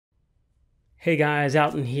Hey guys,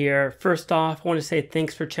 Alton here. First off, I want to say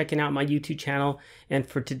thanks for checking out my YouTube channel. And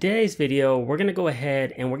for today's video, we're going to go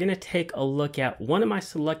ahead and we're going to take a look at one of my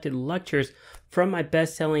selected lectures from my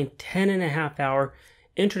best-selling 10.5-hour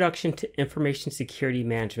Introduction to Information Security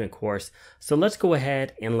Management course. So let's go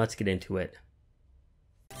ahead and let's get into it.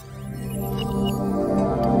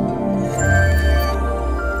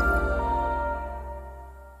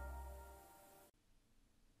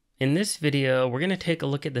 In this video, we're going to take a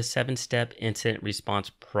look at the 7-step incident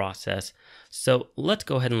response process. So let's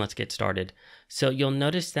go ahead and let's get started. So you'll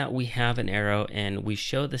notice that we have an arrow and we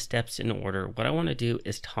show the steps in order. What I want to do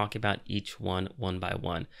is talk about each one by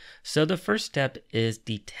one. So the first step is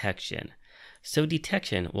detection. So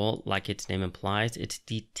detection, well, like its name implies, it's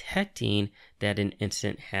detecting that an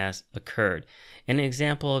incident has occurred. An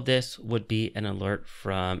example of this would be an alert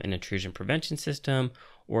from an intrusion prevention system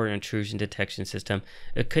or an intrusion detection system.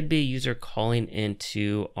 It could be a user calling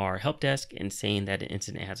into our help desk and saying that an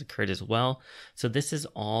incident has occurred as well. So this is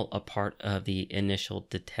all a part of the initial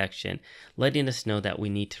detection, letting us know that we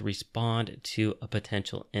need to respond to a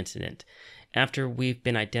potential incident. After we've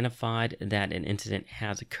been identified that an incident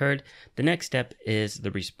has occurred, the next step is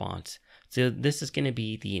the response. So this is going to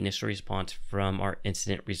be the initial response from our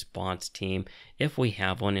incident response team, if we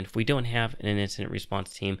have one. And if we don't have an incident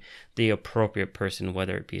response team, the appropriate person,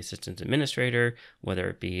 whether it be a systems administrator, whether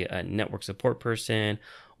it be a network support person,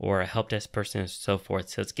 or a help desk person, and so forth.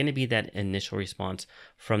 So it's going to be that initial response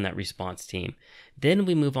from that response team. Then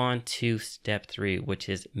we move on to step 3, which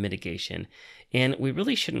is mitigation. And we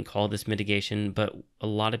really shouldn't call this mitigation, but a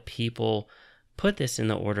lot of people put this in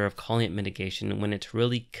the order of calling it mitigation when it's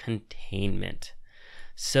really containment.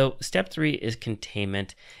 So step 3 is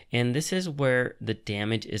containment, and this is where the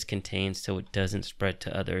damage is contained so it doesn't spread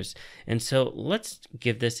to others. And so let's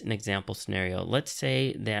give this an example scenario. Let's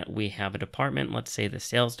say that we have a department, let's say the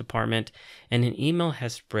sales department, and an email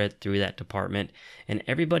has spread through that department, and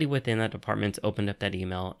everybody within that department's opened up that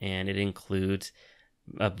email, and it includes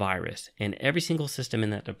a virus, and every single system in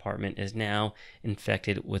that department is now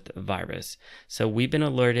infected with a virus. So we've been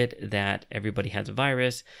alerted that everybody has a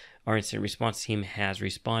virus. Our incident response team has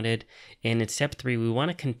responded, and in step 3 we want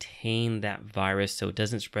to contain that virus so it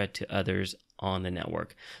doesn't spread to others on the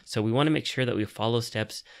network. So we want to make sure that we follow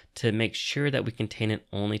steps to make sure that we contain it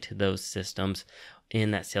only to those systems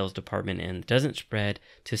in that sales department and doesn't spread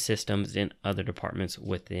to systems in other departments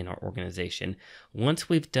within our organization. Once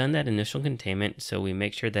we've done that initial containment, so we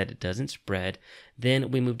make sure that it doesn't spread, then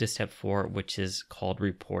we move to step 4, which is called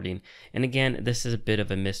reporting. And again, this is a bit of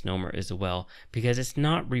a misnomer as well, because it's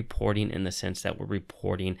not reporting in the sense that we're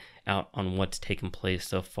reporting out on what's taken place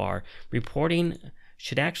so far. Reporting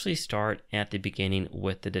should actually start at the beginning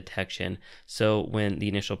with the detection. So when the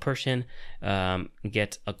initial person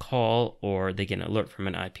gets a call or they get an alert from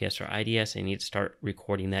an IPS or IDS, they need to start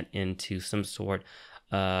recording that into some sort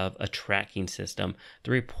of a tracking system. The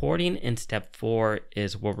reporting in step 4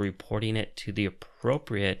 is we're reporting it to the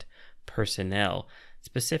appropriate personnel,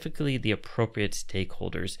 specifically the appropriate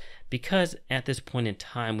stakeholders, because at this point in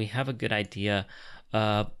time we have a good idea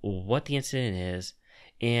of what the incident is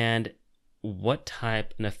and what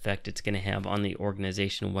type and effect it's going to have on the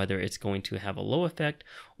organization, whether it's going to have a low effect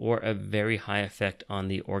or a very high effect on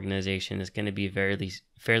the organization is going to be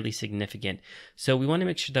fairly significant. So we want to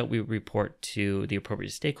make sure that we report to the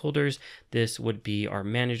appropriate stakeholders. This would be our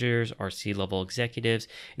managers, our C-level executives.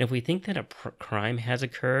 And if we think that a crime has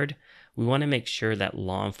occurred, we want to make sure that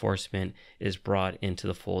law enforcement is brought into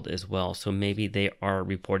the fold as well. So maybe they are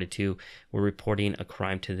reported to, we're reporting a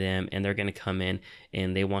crime to them, and they're going to come in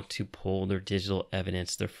and they want to pull their digital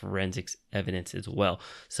evidence, their forensics evidence as well.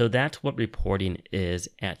 So that's what reporting is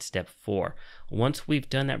at step 4. Once we've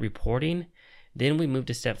done that reporting, then we move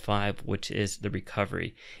to step 5, which is the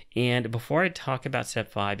recovery. And before I talk about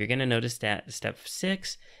step 5, you're going to notice that step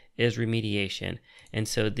 6 is remediation. And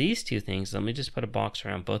so these two things, let me just put a box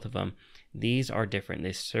around both of them. These are different.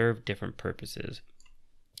 They serve different purposes.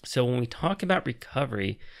 So when we talk about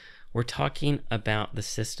recovery, we're talking about the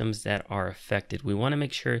systems that are affected. We want to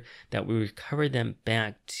make sure that we recover them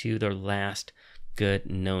back to their last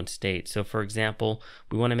good known state. So for example,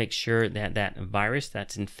 we want to make sure that that virus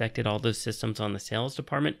that's infected all those systems on the sales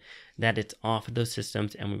department, that it's off of those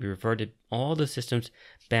systems, and we reverted all those systems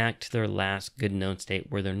back to their last good known state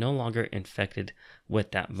where they're no longer infected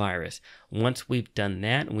with that virus. Once we've done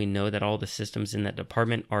that and we know that all the systems in that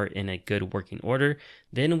department are in a good working order,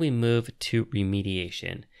 then we move to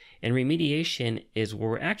remediation. And remediation is where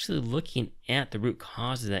we're actually looking at the root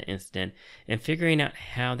cause of that incident and figuring out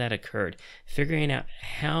how that occurred, figuring out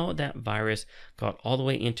how that virus got all the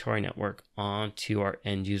way into our network onto our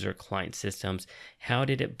end user client systems. How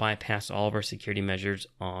did it bypass all of our security measures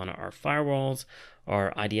on our firewalls,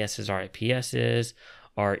 our IDSs, our IPSs,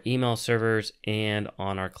 our email servers, and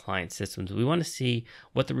on our client systems? We want to see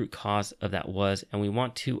what the root cause of that was, and we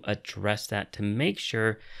want to address that to make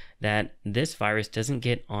sure that this virus doesn't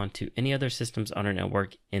get onto any other systems on our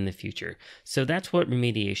network in the future. So that's what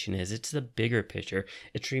remediation is. It's the bigger picture.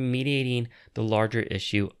 It's remediating the larger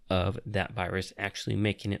issue of that virus actually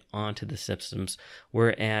making it onto the systems,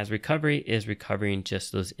 whereas recovery is recovering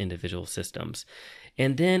just those individual systems.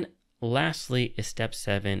 And then lastly, is step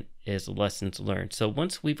 7 is lessons learned. So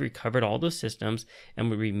once we've recovered all those systems and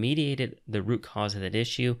we remediated the root cause of that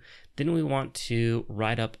issue, then we want to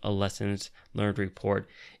write up a lessons learned report,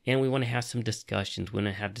 and we want to have some discussions. We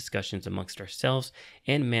want to have discussions amongst ourselves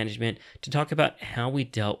and management to talk about how we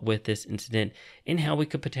dealt with this incident and how we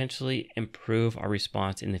could potentially improve our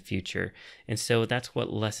response in the future. And so that's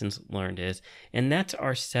what lessons learned is. And that's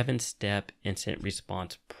our 7-step incident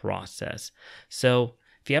response process. So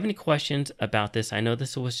if you have any questions about this, I know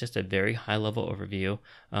this was just a very high-level overview,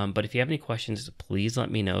 but if you have any questions, please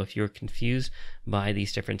let me know. If you're confused by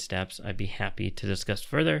these different steps, I'd be happy to discuss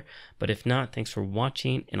further. But if not, thanks for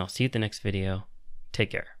watching, and I'll see you at the next video.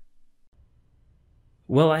 Take care.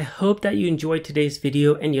 Well, I hope that you enjoyed today's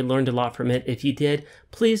video and you learned a lot from it. If you did,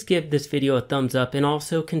 please give this video a thumbs up and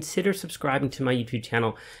also consider subscribing to my YouTube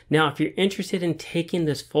channel. Now, if you're interested in taking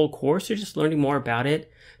this full course or just learning more about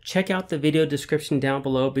it, check out the video description down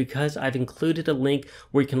below because I've included a link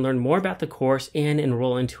where you can learn more about the course and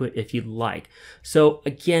enroll into it if you'd like. So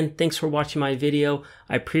again, thanks for watching my video.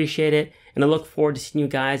 I appreciate it, and I look forward to seeing you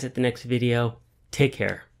guys at the next video. Take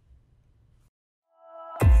care.